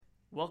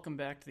Welcome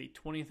back to the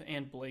 20th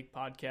and Blake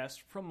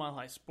podcast from Mile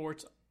High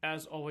Sports.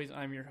 As always,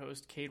 I'm your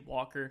host, Cade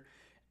Walker,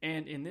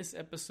 and in this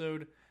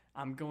episode,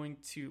 I'm going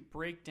to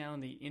break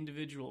down the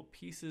individual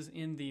pieces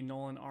in the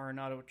Nolan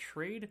Arenado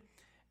trade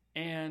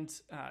and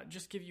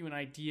just give you an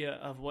idea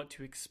of what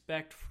to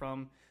expect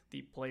from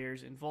the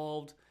players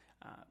involved,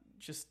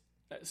 just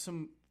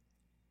some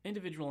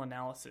individual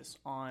analysis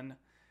on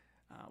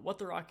what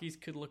the Rockies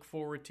could look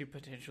forward to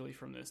potentially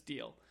from this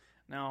deal.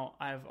 Now,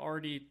 I've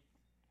already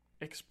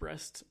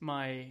expressed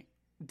my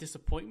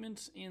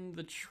disappointment in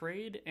the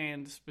trade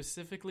and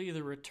specifically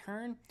the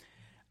return,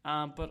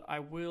 but I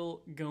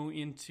will go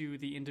into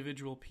the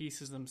individual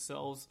pieces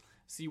themselves,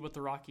 see what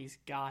the Rockies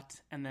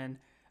got, and then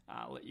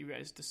let you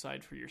guys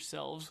decide for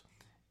yourselves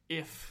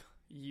if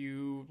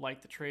you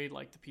like the trade,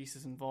 like the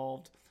pieces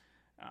involved.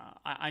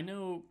 I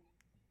know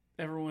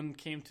everyone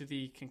came to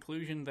the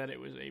conclusion that it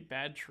was a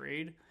bad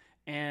trade,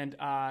 and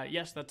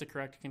yes, that's a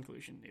correct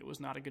conclusion. It was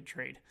not a good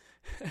trade.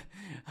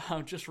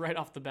 Just right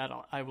off the bat,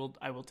 I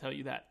will tell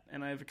you that,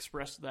 and I've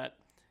expressed that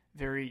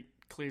very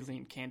clearly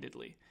and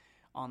candidly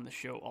on the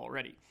show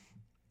already.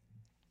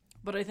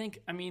 But I think,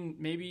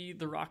 maybe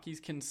the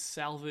Rockies can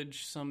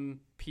salvage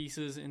some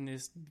pieces in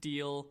this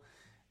deal.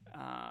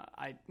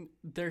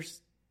 They're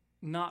just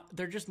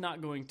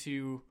not going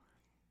to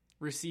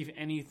receive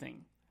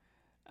anything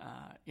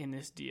in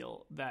this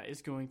deal that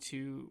is going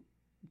to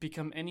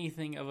become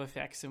anything of a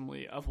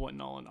facsimile of what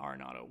Nolan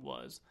Arenado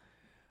was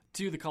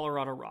to the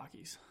Colorado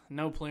Rockies.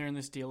 No player in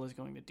this deal is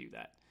going to do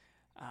that.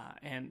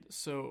 And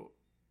so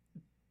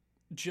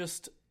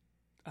just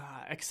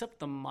accept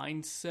the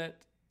mindset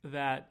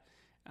that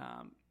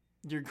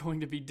you're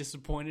going to be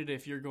disappointed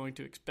if you're going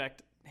to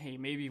expect, hey,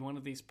 maybe one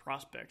of these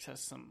prospects has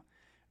some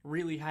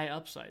really high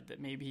upside that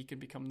maybe he could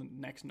become the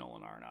next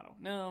Nolan Arenado.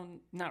 No,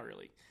 not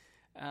really.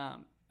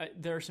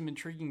 There are some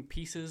intriguing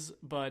pieces,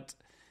 but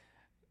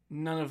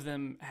none of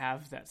them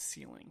have that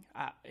ceiling,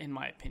 in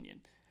my opinion.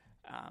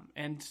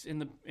 And in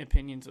the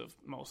opinions of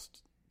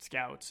most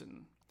scouts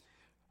and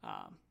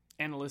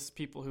analysts,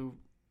 people who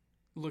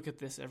look at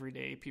this every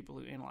day, people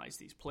who analyze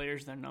these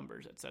players, their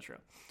numbers, etc.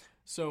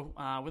 So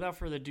without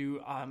further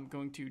ado, I'm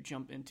going to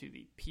jump into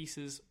the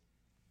pieces.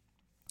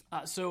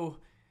 So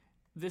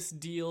this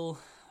deal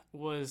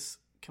was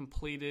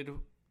completed.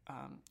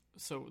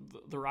 So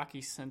the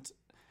Rockies sent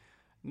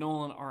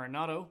Nolan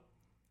Arenado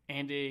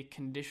and a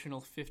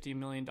conditional $50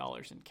 million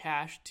in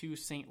cash to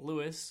St.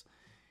 Louis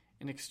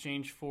in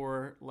exchange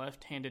for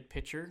left-handed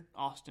pitcher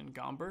Austin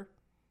Gomber,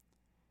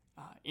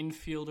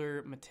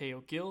 infielder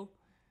Mateo Gil,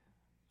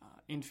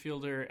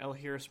 infielder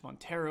Elhirris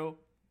Montero,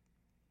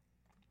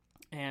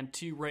 and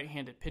two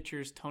right-handed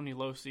pitchers Tony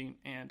Losey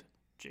and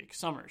Jake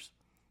Summers.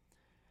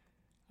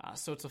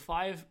 So it's a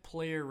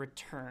 5-player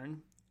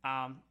return,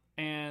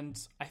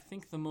 and I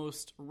think the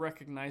most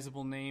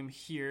recognizable name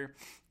here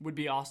would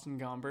be Austin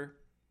Gomber.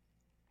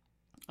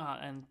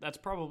 And that's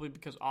probably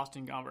because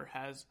Austin Gomber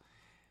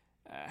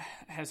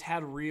has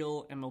had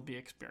real MLB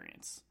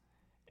experience.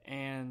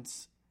 And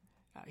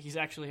he's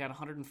actually had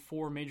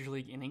 104 Major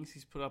League innings.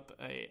 He's put up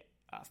a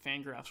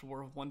Fangraphs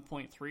WAR of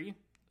 1.3.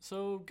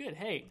 So good.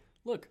 Hey,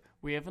 look,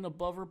 we have an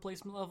above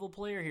replacement level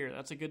player here.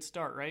 That's a good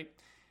start, right?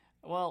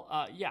 Well,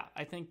 yeah,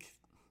 I think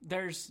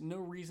there's no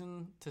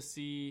reason to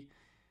see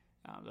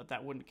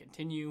that wouldn't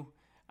continue.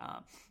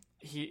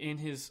 He in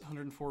his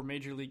 104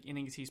 Major League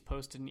innings, he's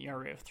posted an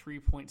ERA of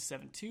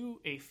 3.72,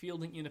 a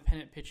fielding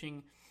independent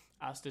pitching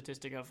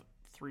statistic of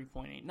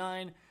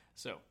 3.89.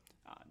 So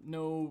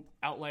no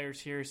outliers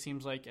here.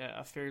 Seems like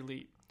a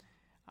fairly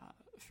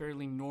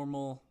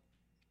normal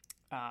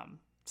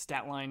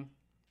stat line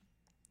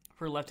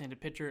for a left-handed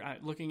pitcher.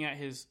 Looking at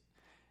his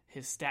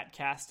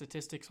StatCast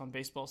statistics on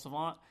Baseball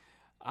Savant,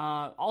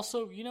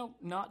 also,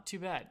 not too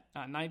bad.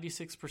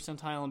 96th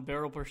percentile in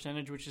barrel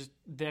percentage, which is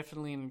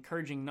definitely an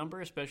encouraging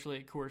number, especially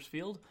at Coors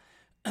Field.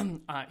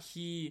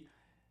 He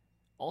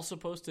also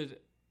posted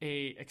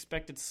a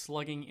expected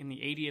slugging in the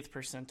 80th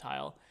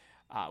percentile,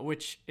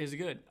 which is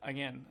good.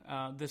 Again,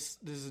 this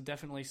is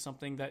definitely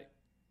something that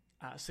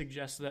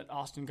suggests that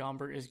Austin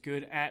Gomber is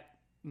good at,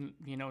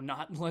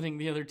 not letting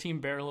the other team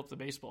barrel up the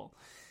baseball.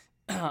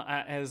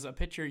 As a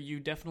pitcher, you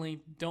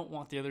definitely don't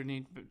want the other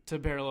team to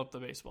barrel up the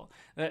baseball.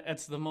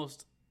 That's the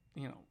most,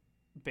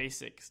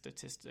 basic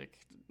statistic,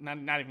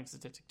 not even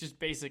statistic, just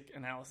basic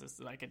analysis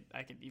that I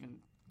could even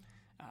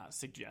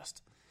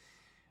suggest.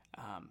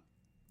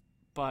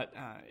 But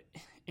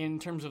in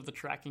terms of the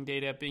tracking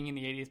data, being in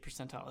the 80th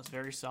percentile is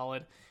very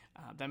solid.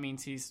 That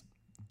means he's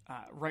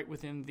right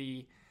within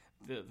the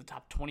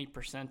top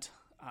 20%,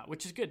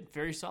 which is good,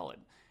 very solid.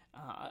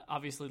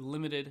 Obviously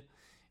limited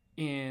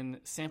in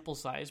sample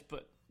size,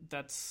 but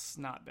that's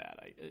not bad.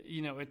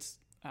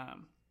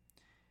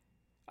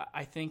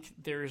 I think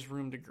there is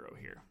room to grow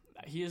here.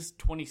 He is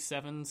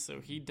 27, so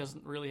he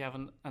doesn't really have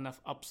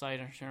enough upside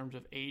in terms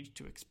of age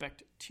to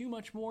expect too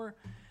much more.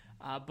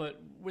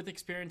 But with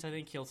experience, I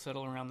think he'll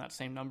settle around that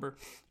same number.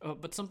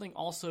 But something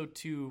also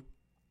to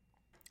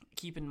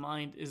keep in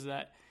mind is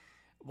that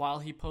while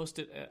he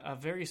posted a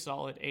very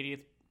solid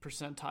 80th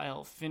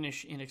percentile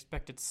finish in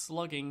expected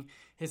slugging,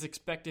 his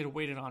expected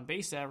weighted on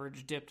base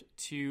average dipped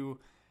to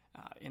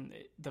in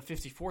the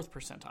 54th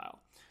percentile.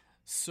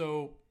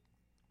 So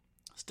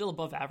still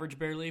above average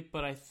barely,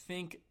 but I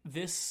think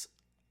this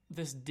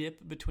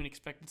dip between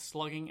expected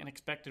slugging and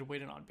expected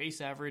weighted on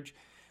base average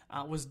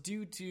was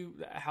due to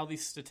how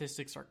these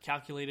statistics are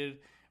calculated.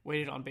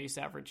 Weighted on base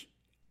average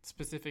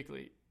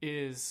specifically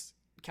is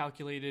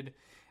calculated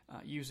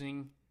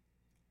using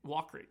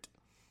walk rate.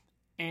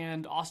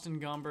 And Austin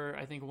Gomber,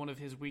 I think one of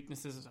his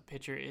weaknesses as a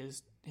pitcher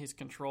is his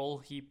control.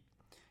 He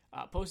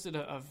posted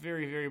a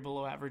very, very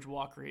below average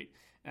walk rate,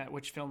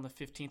 which fell in the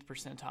 15th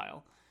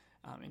percentile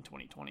in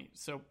 2020.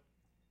 So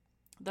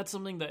that's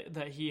something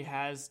that he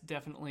has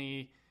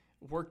definitely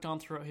worked on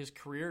throughout his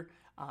career.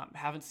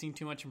 Haven't seen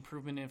too much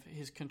improvement in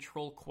his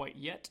control quite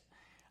yet.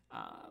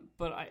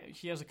 But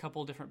he has a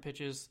couple different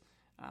pitches,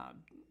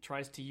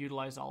 tries to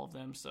utilize all of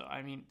them. So,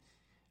 I mean,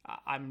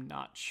 I'm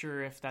not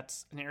sure if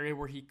that's an area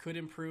where he could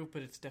improve,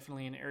 but it's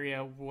definitely an area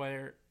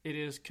where it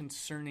is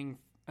concerning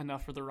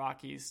enough for the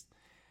Rockies,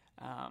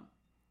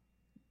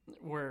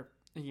 where,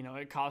 you know,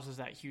 it causes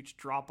that huge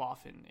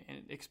drop-off in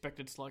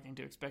expected slugging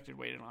to expected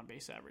weighted on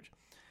base average.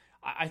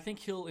 I think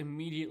he'll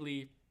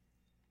immediately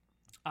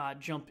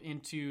jump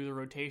into the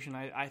rotation.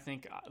 I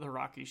think the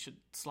Rockies should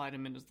slide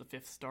him in as the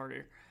fifth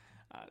starter.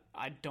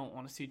 I don't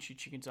want to see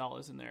Chichi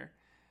Gonzalez in there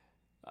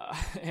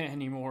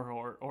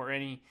anymore, or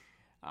any.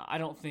 I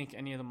don't think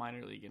any of the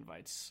minor league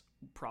invites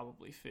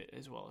probably fit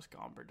as well as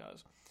Gomber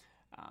does.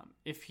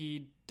 If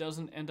he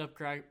doesn't end up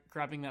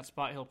grabbing that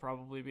spot, he'll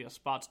probably be a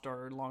spot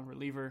starter, long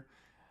reliever.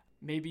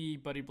 Maybe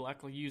Buddy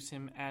Black will use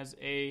him as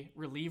a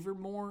reliever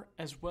more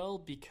as well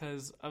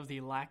because of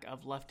the lack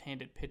of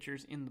left-handed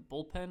pitchers in the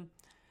bullpen.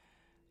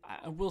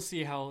 We'll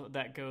see how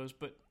that goes,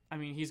 but I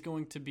mean, he's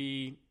going to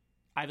be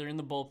either in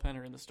the bullpen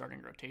or in the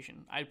starting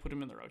rotation. I'd put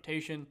him in the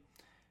rotation,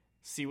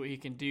 see what he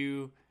can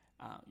do,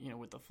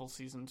 with the full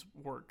season's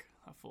work,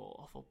 a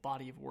full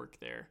body of work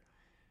there.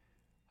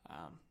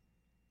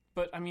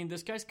 But I mean,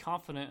 this guy's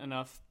confident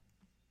enough.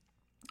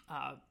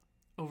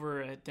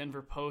 Over at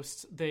Denver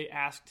Post, they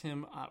asked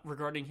him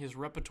regarding his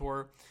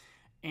repertoire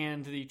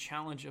and the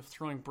challenge of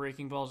throwing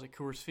breaking balls at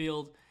Coors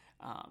Field,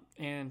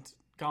 and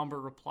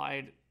Gomber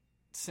replied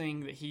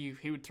saying that he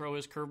would throw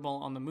his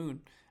curveball on the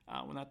moon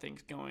when that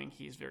thing's going.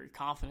 He's very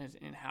confident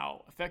in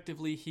how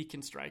effectively he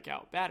can strike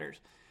out batters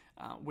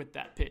with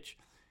that pitch.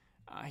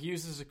 He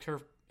uses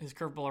his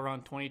curveball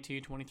around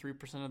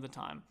 22-23% of the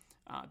time.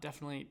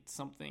 Definitely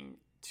something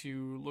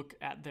to look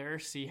at there,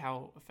 see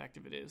how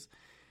effective it is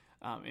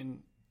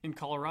in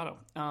Colorado.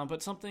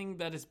 But something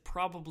that is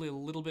probably a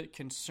little bit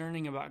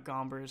concerning about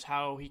Gomber is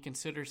how he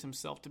considers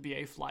himself to be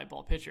a fly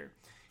ball pitcher.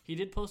 He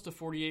did post a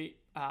 48%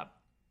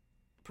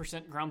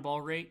 ground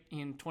ball rate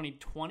in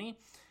 2020.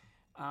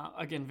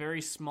 Again,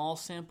 very small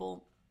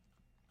sample.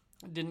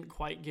 Didn't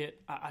quite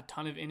get a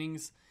ton of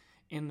innings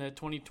in the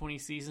 2020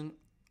 season.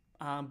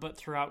 But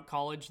throughout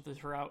college,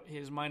 throughout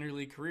his minor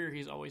league career,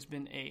 he's always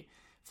been a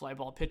fly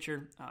ball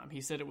pitcher. He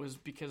said it was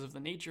because of the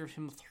nature of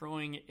him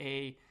throwing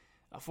a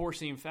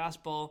four-seam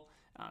fastball.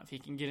 If he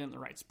can get it in the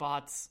right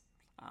spots,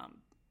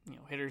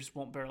 hitters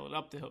won't barrel it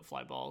up to hit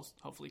fly balls,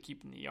 hopefully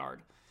keep in the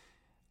yard.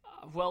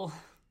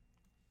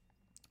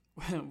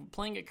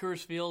 Playing at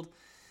Coors Field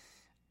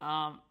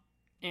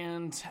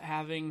and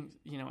having,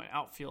 an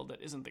outfield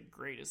that isn't the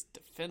greatest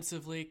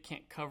defensively,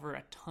 can't cover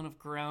a ton of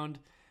ground,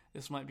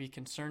 this might be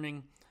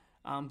concerning.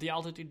 The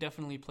altitude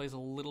definitely plays a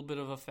little bit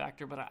of a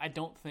factor, but I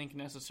don't think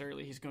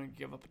necessarily he's going to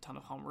give up a ton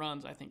of home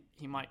runs. I think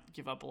he might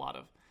give up a lot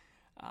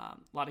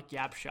of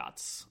gap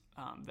shots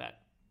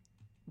that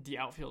the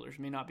outfielders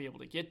may not be able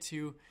to get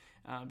to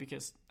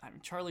because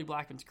Charlie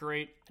Blackmon's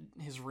great.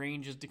 His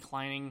range is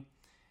declining,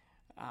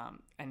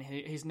 and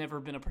he's never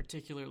been a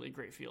particularly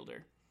great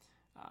fielder.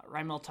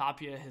 Raimel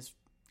Tapia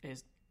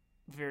is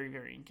very,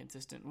 very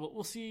inconsistent.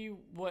 We'll see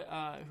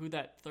who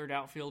that third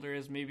outfielder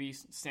is. Maybe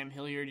Sam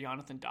Hilliard,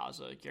 Jonathan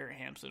Daza, Garrett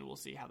Hampson. We'll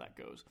see how that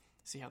goes.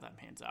 See how that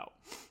pans out.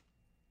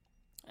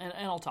 And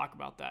I'll talk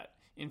about that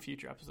in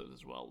future episodes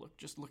as well.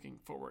 Looking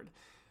forward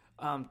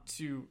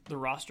to the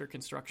roster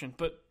construction.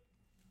 But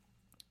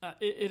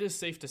it is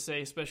safe to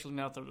say, especially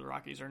now that the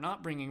Rockies are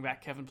not bringing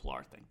back Kevin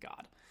Pillar, thank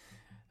God,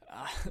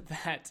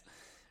 that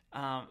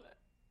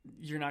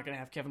you're not going to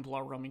have Kevin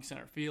Pillar roaming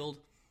center field.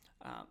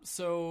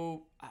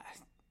 So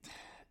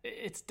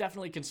it's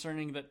definitely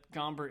concerning that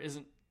Gomber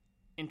isn't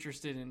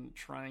interested in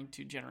trying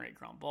to generate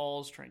ground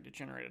balls, trying to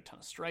generate a ton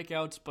of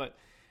strikeouts, but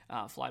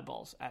fly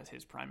balls as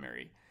his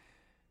primary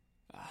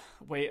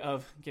way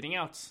of getting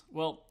outs.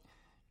 Well,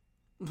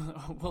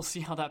 we'll see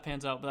how that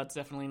pans out, but that's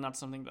definitely not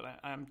something that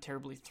I'm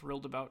terribly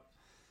thrilled about.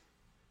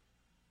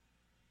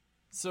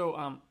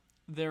 So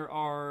there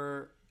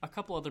are a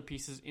couple other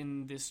pieces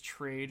in this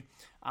trade.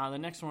 The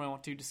next one I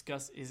want to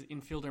discuss is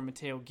infielder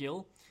Mateo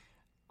Gil.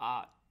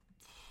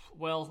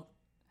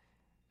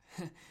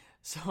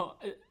 So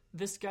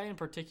this guy in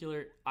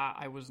particular,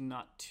 I was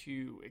not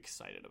too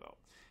excited about.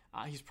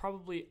 He's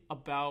probably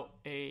about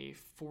a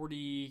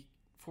 40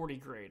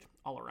 grade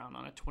all around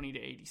on a 20 to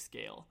 80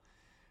 scale.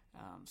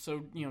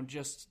 So,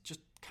 just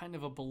kind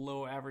of a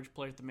below average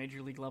player at the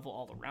major league level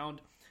all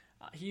around.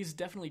 He's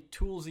definitely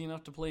toolsy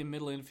enough to play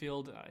middle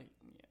infield.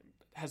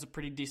 Has a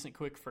pretty decent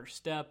quick first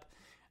step.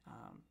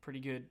 Pretty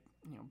good,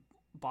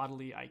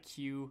 bodily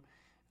IQ.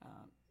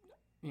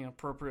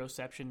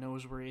 Proprioception,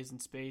 knows where he is in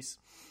space.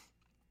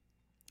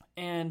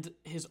 And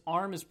his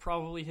arm is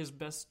probably his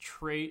best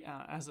trait.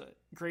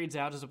 Grades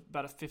out as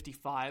about a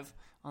 55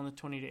 on the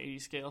 20 to 80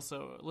 scale,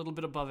 so a little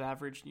bit above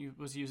average. He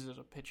was used as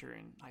a pitcher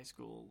in high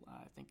school.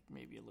 I think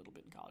maybe a little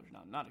bit in college.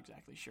 Not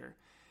exactly sure,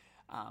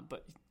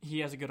 but he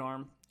has a good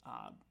arm,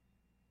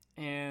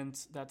 and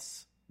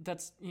that's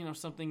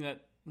something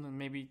that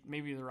maybe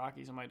the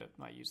Rockies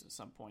might use at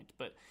some point.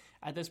 But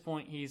at this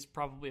point, he's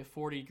probably a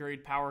 40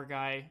 grade power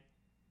guy,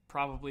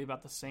 probably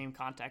about the same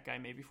contact guy,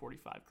 maybe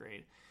 45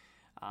 grade.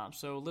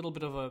 So a little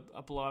bit of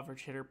a below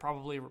average hitter,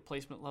 probably a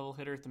replacement level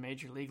hitter at the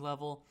major league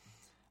level.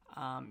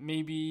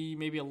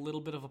 Maybe a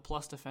little bit of a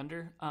plus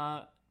defender.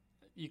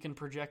 You can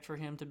project for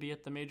him to be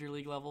at the major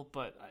league level,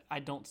 but I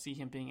don't see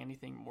him being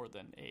anything more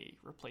than a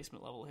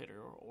replacement level hitter,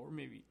 or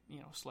maybe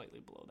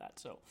slightly below that.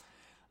 So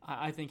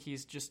I think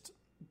he's just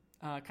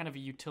kind of a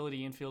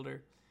utility infielder,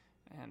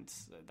 and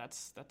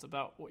that's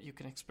about what you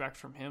can expect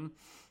from him.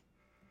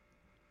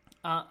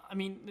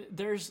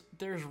 There's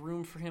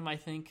room for him, I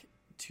think,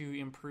 to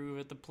improve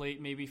at the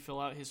plate, maybe fill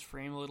out his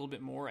frame a little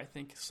bit more. I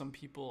think some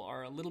people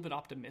are a little bit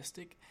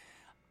optimistic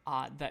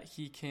that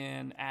he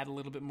can add a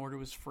little bit more to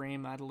his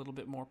frame, add a little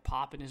bit more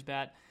pop in his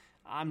bat.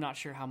 I'm not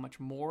sure how much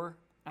more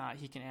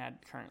he can add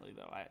currently,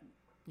 though.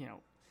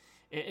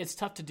 It's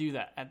tough to do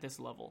that at this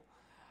level.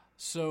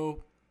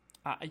 So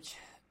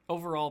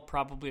overall,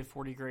 probably a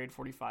 40 grade,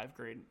 45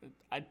 grade.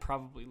 I'd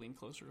probably lean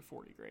closer to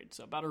 40 grade,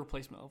 so about a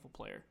replacement level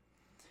player.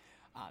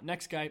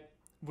 Next guy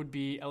would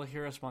be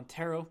Elehuris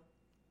Montero,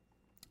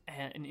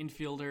 an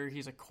infielder.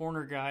 He's a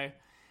corner guy.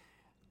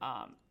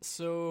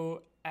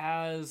 So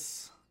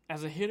as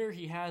a hitter,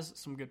 he has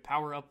some good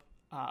power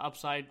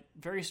upside,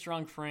 very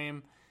strong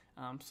frame,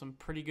 some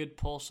pretty good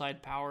pull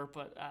side power,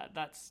 but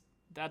that's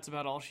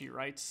about all she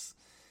writes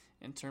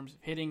in terms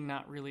of hitting.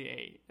 Not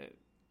really a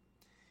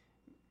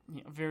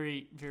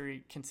very,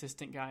 very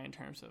consistent guy in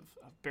terms of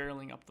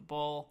barreling up the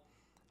ball,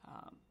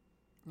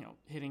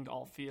 hitting to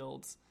all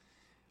fields.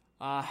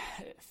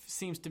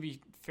 Seems to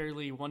be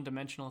fairly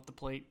one-dimensional at the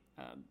plate.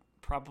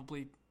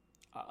 Probably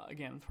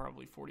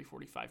 40,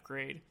 45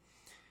 grade.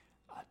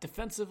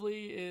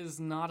 Defensively is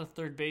not a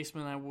third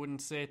baseman, I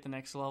wouldn't say, at the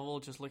next level.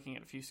 Just looking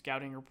at a few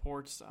scouting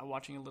reports,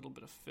 watching a little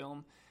bit of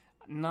film.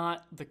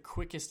 Not the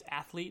quickest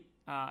athlete.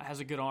 Has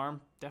a good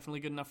arm.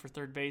 Definitely good enough for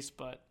third base,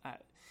 but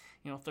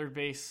third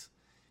base,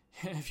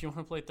 if you want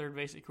to play third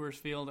base at Coors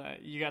Field,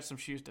 you got some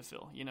shoes to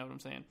fill. You know what I'm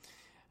saying?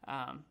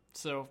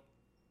 So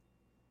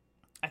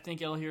I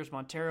think Elehuris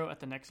Montero at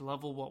the next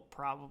level will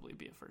probably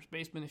be a first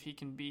baseman. If he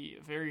can be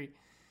a very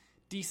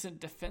decent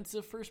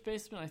defensive first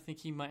baseman, I think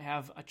he might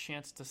have a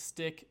chance to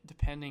stick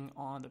depending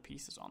on the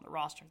pieces on the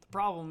roster. The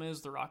problem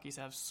is the Rockies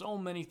have so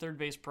many third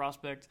base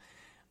prospects.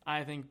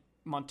 I think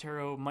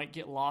Montero might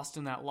get lost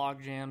in that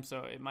logjam,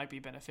 so it might be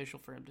beneficial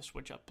for him to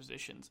switch up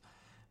positions,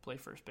 play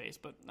first base.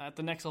 But at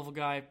the next level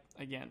guy,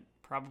 again,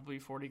 probably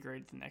 40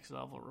 grade at the next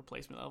level,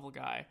 replacement level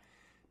guy.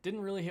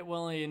 Didn't really hit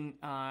well in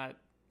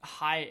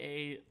high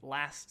A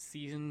last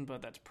season,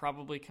 but that's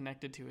probably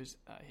connected to his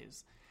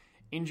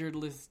injured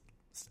list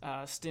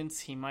stints.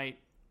 He might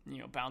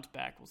bounce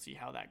back. We'll see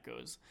how that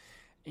goes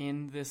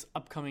in this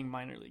upcoming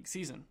minor league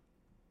season.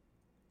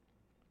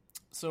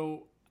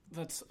 So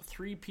that's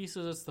three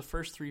pieces. That's the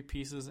first three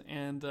pieces,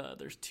 and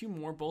there's two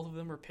more. Both of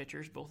them are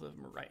pitchers. Both of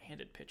them are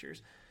right-handed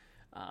pitchers.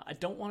 I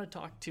don't want to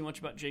talk too much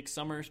about Jake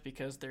Summers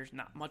because there's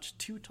not much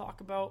to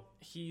talk about.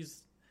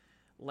 He's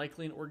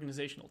likely an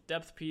organizational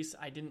depth piece.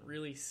 I didn't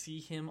really see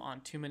him on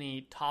too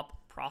many top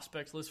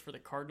prospects lists for the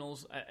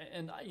Cardinals,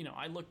 and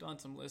I looked on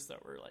some lists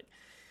that were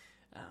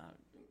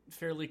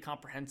fairly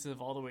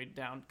comprehensive all the way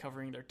down,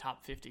 covering their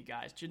top 50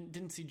 guys.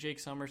 Didn't see Jake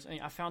Summers.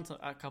 I found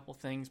a couple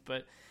things,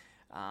 but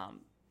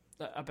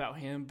about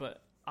him,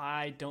 but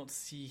I don't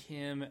see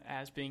him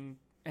as being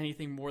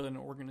anything more than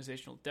an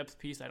organizational depth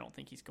piece. I don't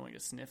think he's going to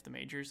sniff the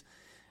majors.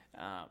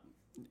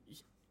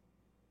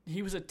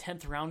 He was a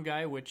 10th round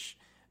guy, which,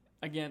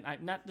 again,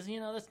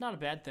 that's not a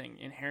bad thing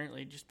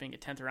inherently, just being a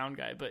 10th round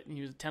guy, but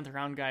he was a 10th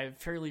round guy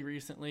fairly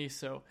recently,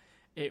 so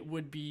it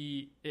would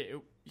be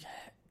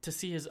to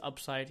see his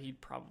upside,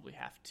 he'd probably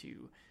have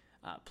to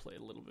play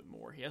a little bit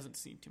more. He hasn't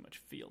seen too much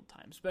field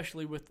time,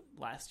 especially with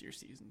last year's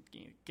season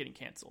getting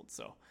canceled.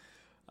 So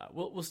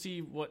we'll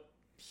see what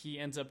he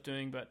ends up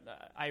doing, but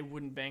I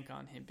wouldn't bank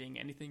on him being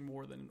anything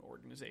more than an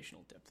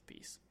organizational depth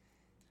piece.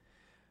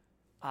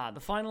 The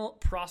final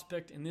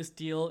prospect in this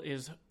deal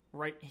is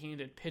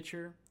right-handed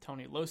pitcher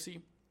Tony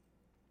Locey.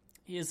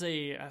 He is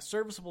a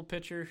serviceable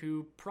pitcher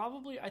who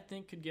probably, I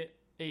think, could get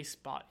a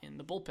spot in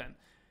the bullpen.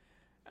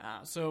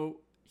 So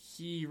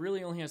he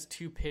really only has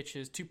two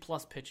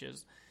plus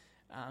pitches.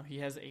 He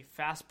has a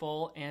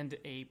fastball and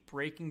a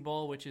breaking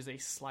ball, which is a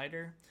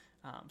slider.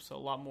 So a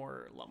lot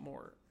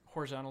more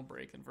horizontal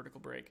break than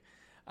vertical break.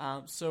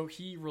 So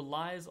he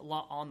relies a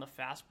lot on the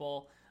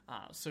fastball.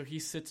 So he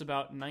sits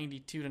about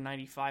 92 to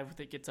 95 with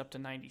it, gets up to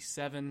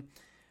 97.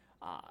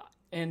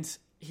 And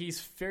he's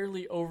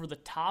fairly over the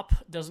top,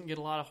 doesn't get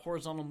a lot of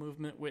horizontal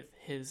movement with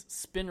his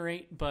spin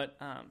rate, but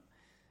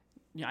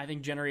I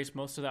think generates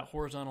most of that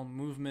horizontal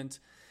movement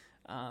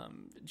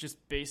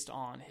just based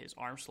on his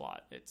arm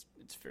slot. It's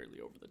fairly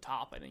over the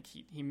top. I think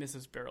he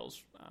misses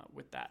barrels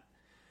with that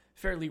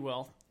fairly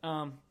well.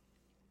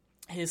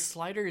 His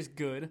slider is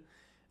good.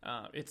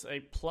 It's a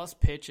plus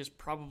pitch, is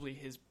probably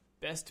his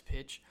best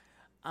pitch.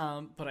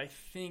 But I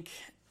think,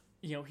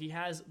 he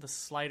has the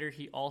slider.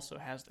 He also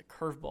has the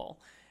curveball.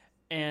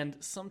 And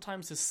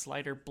sometimes his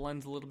slider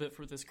blends a little bit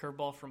with his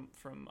curveball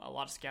from a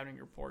lot of scouting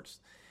reports.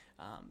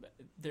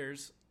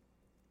 There's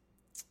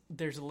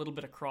a little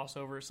bit of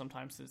crossover.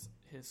 Sometimes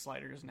his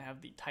slider doesn't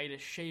have the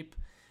tightest shape.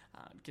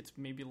 Gets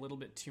maybe a little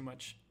bit too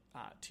much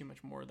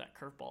more of that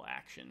curveball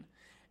action.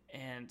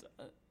 And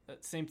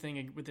same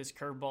thing with his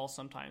curveball.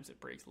 Sometimes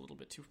it breaks a little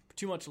bit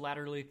too much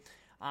laterally.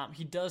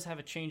 He does have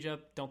a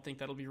changeup. Don't think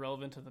that'll be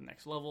relevant to the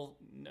next level.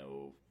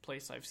 No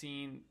place I've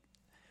seen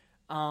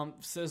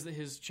says that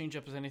his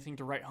changeup is anything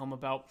to write home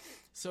about.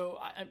 So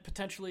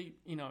potentially,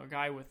 a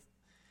guy with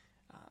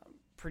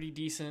pretty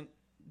decent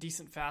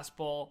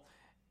fastball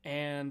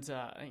and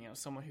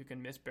someone who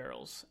can miss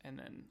barrels, and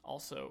then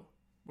also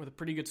with a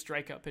pretty good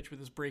strikeout pitch with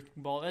his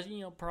breaking ball. As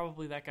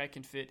probably that guy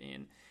can fit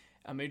in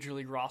a major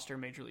league roster,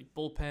 major league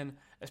bullpen,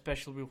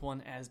 especially with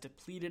one as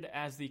depleted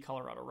as the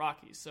Colorado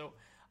Rockies. So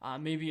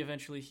maybe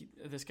eventually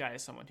this guy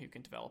is someone who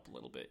can develop a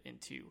little bit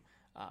into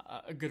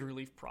a good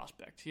relief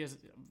prospect. He has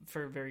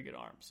a very good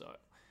arm, so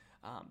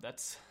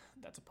that's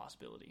a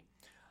possibility.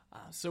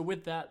 So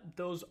with that,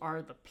 those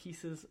are the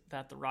pieces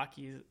that the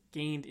Rockies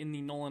gained in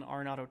the Nolan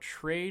Arenado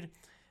trade.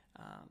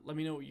 Let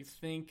me know what you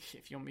think.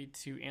 If you want me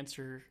to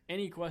answer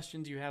any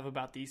questions you have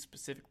about these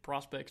specific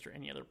prospects or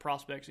any other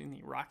prospects in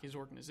the Rockies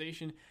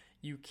organization,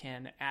 you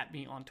can @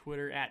 me on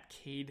Twitter at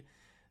Cade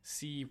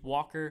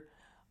Walker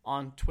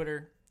on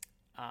Twitter.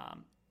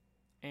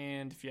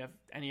 And if you have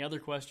any other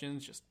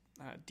questions, just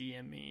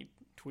DM me,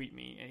 tweet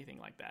me, anything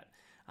like that.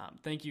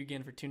 Thank you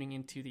again for tuning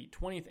into the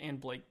 20th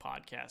and Blake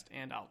podcast,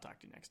 and I'll talk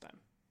to you next time.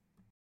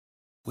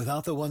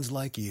 Without the ones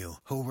like you,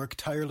 who work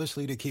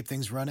tirelessly to keep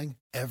things running,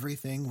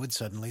 everything would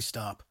suddenly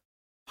stop.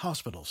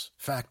 Hospitals,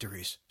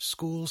 factories,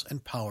 schools,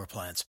 and power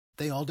plants,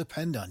 they all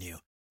depend on you.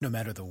 No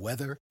matter the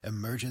weather,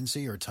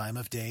 emergency, or time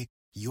of day,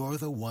 you're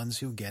the ones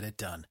who get it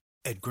done.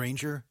 At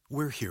Grainger,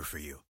 we're here for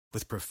you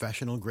with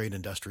professional-grade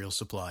industrial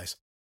supplies.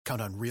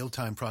 Count on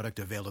real-time product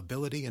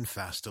availability and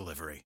fast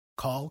delivery.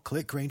 Call,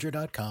 click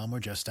Grainger.com, or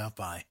just stop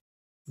by.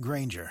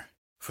 Grainger,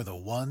 for the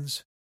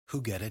ones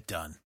who get it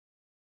done.